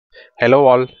Hello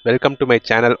all, welcome to my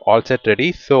channel All Set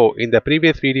Ready. So in the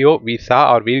previous video we saw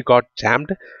our wheel got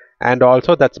jammed, and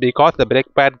also that's because the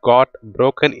brake pad got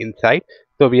broken inside,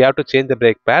 so we have to change the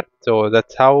brake pad. So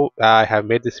that's how I have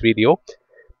made this video.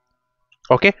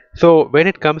 Okay, so when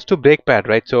it comes to brake pad,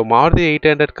 right, so Maruti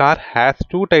 800 car has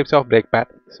two types of brake pad.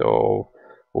 So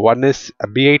one is a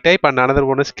BI type and another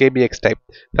one is KBX type.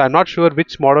 So I'm not sure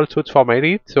which model suits for my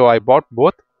needs, so I bought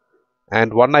both,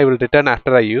 and one I will return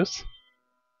after I use.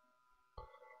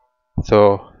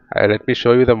 So let me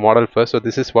show you the model first. So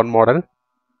this is one model,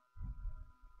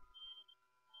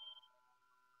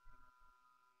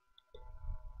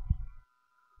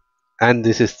 and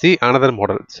this is the another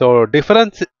model. So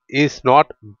difference is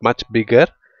not much bigger.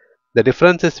 The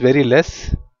difference is very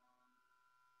less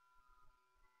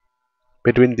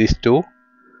between these two.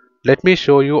 Let me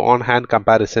show you on hand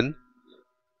comparison.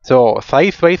 So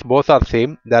size wise both are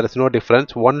same. There is no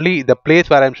difference. Only the place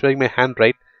where I'm showing my hand,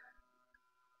 right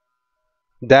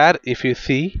there, if you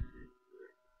see,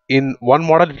 in one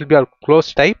model it will be a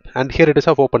closed type and here it is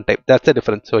of open type. That's the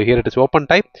difference. So here it is open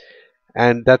type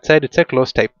and that side it's a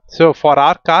closed type. So for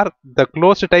our car, the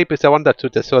closed type is the one that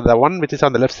suits us. So the one which is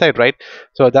on the left side, right,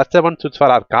 so that's the one suits for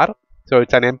our car. So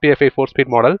it's an MPFI 4-speed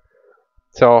model.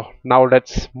 So now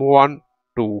let's move on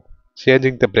to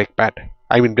changing the brake pad,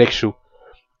 I mean brake shoe.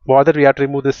 For that we have to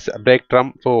remove this brake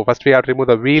drum. So first we have to remove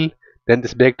the wheel, then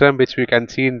this brake drum, which we can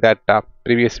see in that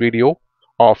previous video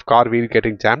of car wheel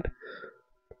getting jammed.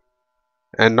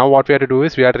 And now what we have to do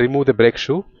is we have to remove the brake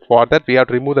shoe. For that we have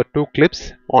to remove the two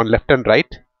clips on left and right.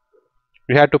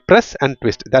 We have to press and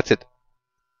twist, that's it.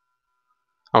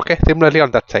 Okay, similarly on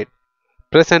that side,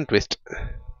 press and twist.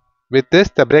 With this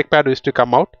the brake pad is to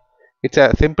come out. It's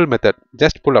a simple method,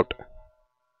 just pull out.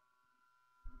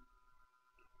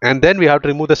 And then we have to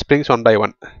remove the springs one by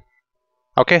one.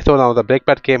 Okay, so now the brake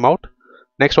pad came out.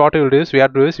 Next what we will do is we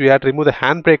have to remove the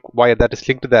handbrake wire that is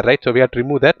linked to that, right? So we have to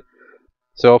remove that.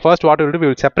 So first what we will do, we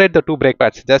will separate the two brake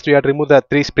pads. Just we have to remove the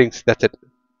three springs, that's it.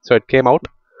 So it came out.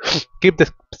 Keep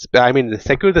this,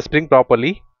 secure the spring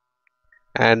properly.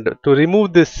 And to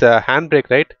remove this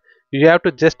handbrake, right, you have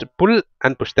to just pull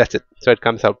and push, that's it. So it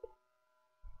comes out.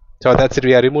 So that's it,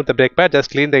 we have removed the brake pad.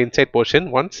 Just clean the inside portion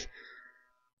once.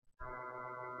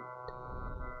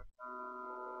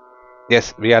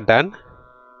 Yes, we are done.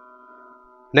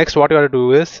 Next what you have to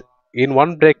do is, in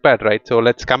one brake pad, right, so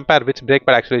let's compare which brake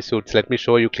pad actually suits. Let me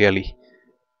show you clearly.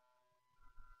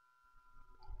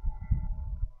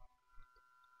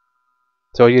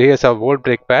 So here's our old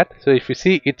brake pad. So if you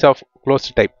see, it's of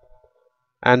closed type,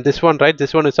 and this one, right,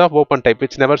 this one is of open type,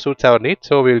 which never suits our need,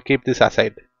 so we will keep this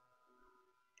aside.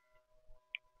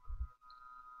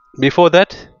 Before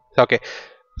that, okay,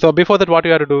 so before that what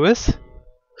you have to do is,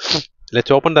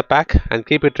 let's open the pack and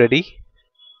keep it ready.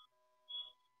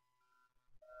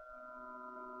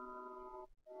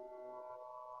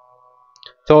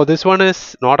 So this one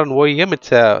is not an OEM,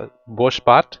 it's a Bosch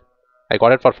part. I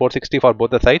got it for 460 for both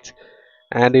the sides.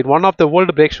 And in one of the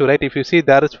old brake shoe, right, if you see,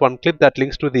 there is one clip that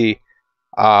links to the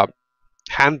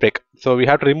handbrake. So we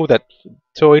have to remove that.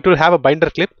 So it will have a binder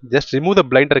clip. Just remove the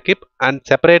binder clip and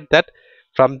separate that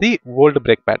from the old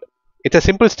brake pad. It's a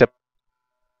simple step.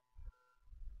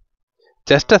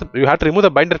 You have to remove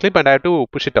the binder clip and I have to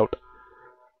push it out.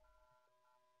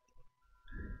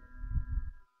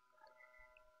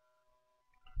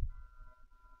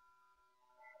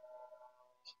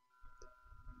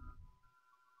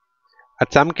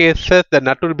 At some cases the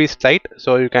nut will be tight,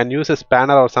 so you can use a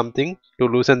spanner or something to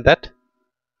loosen that.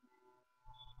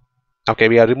 Okay,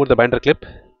 we have removed the binder clip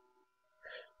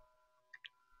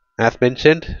as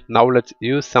mentioned. Now let's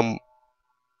use some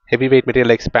heavyweight material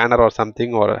like spanner or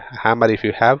something, or a hammer if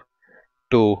you have,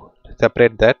 to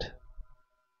separate that.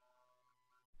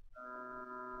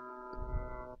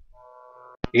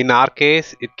 In our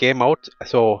case it came out,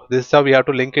 so this is how we have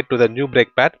to link it to the new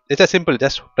brake pad. It's a simple,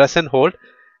 just press and hold,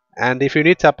 and if you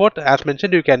need support, as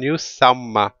mentioned, you can use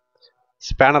some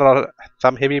spanner or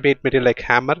some heavyweight material like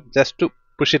hammer just to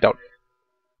push it out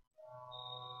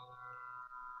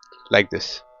like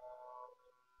this.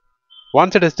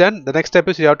 Once it is done, the next step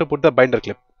is you have to put the binder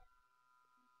clip,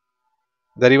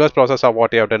 the reverse process of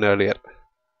what you have done earlier.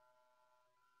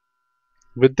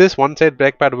 With this, one side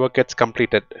brake pad work gets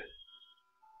completed.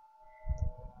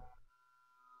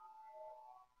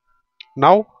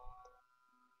 Now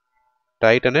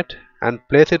tighten it and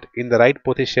place it in the right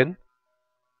position.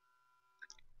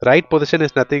 Right position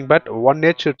is nothing but one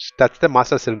edge should touch the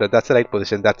master cylinder. That's the right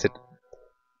position, that's it.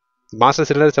 Master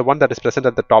cylinder is the one that is present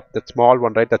at the top, that small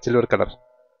one, right, that silver color.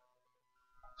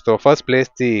 So first place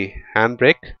the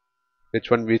handbrake,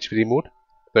 which we removed.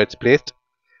 So it's placed.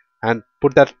 and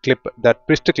put that clip, that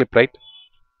twist clip, right,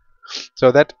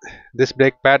 so that this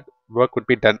brake pad work would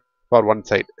be done for one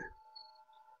side.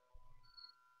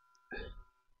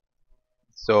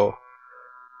 So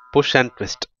push and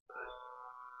twist.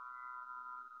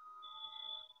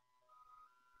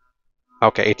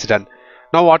 Okay, it's done.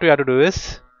 Now what we have to do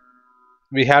is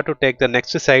we have to take the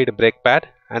next side brake pad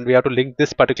and we have to link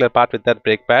this particular part with that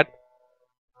brake pad.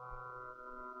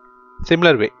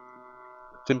 Similar way,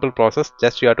 simple process,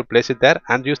 just you have to place it there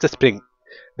and use the spring.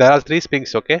 There are three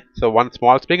springs, okay, so one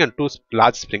small spring and two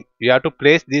large spring. You have to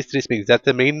place these three springs. That's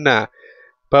the main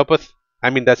purpose. I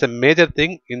mean, that's a major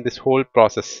thing in this whole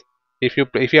process. If you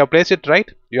have placed it right,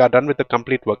 you are done with the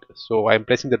complete work. So I am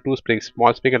placing the two springs,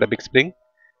 small spring and a big spring.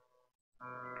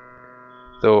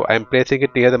 So I am placing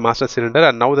it near the master cylinder,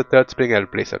 and now the third spring I will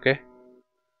place. Okay,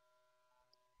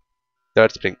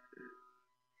 third spring.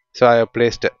 So I have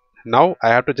placed it. Now I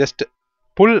have to just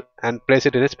pull and place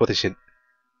it in its position.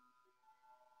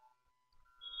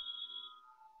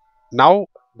 Now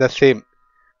the same,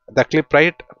 the clip,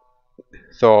 right.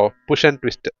 So push and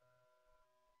twist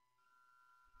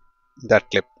that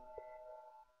clip.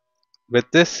 With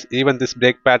this, even this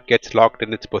brake pad gets locked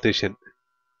in its position.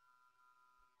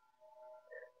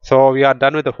 So we are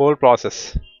done with the whole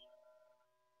process.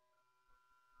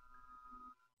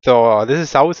 So this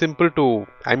is how simple to,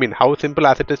 I mean, how simple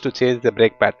as it is to change the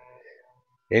brake pad.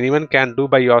 Anyone can do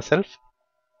by yourself.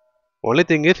 Only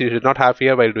thing is you should not have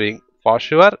fear while doing. For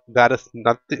sure, there is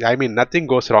nothing, I mean, nothing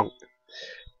goes wrong.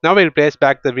 Now we'll place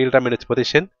back the wheel drum in its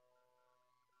position.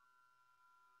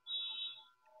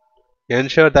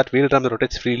 Ensure that wheel drum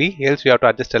rotates freely, else you have to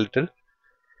adjust a little.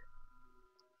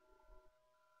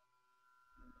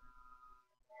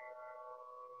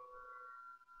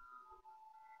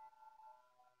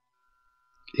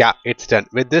 Yeah, it's done.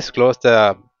 With this, close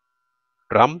the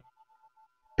drum,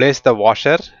 place the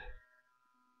washer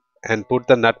and put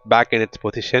the nut back in its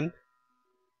position.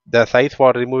 The size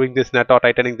for removing this nut or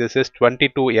tightening this is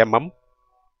 22 mm.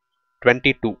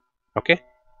 22. Okay,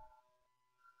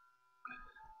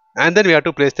 and then we have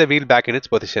to place the wheel back in its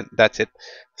position. That's it.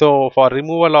 So for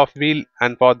removal of wheel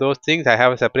and for those things, I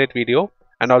have a separate video,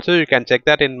 and also you can check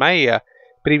that in my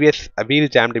previous wheel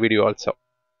jammed video also.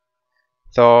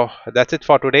 So that's it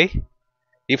for today.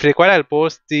 If required, I'll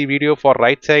post the video for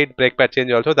right side brake pad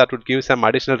change also. That would give some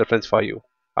additional reference for you.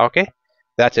 Okay,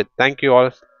 that's it. Thank you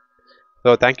all.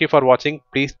 So thank you for watching.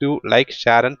 Please do like,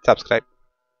 share and subscribe.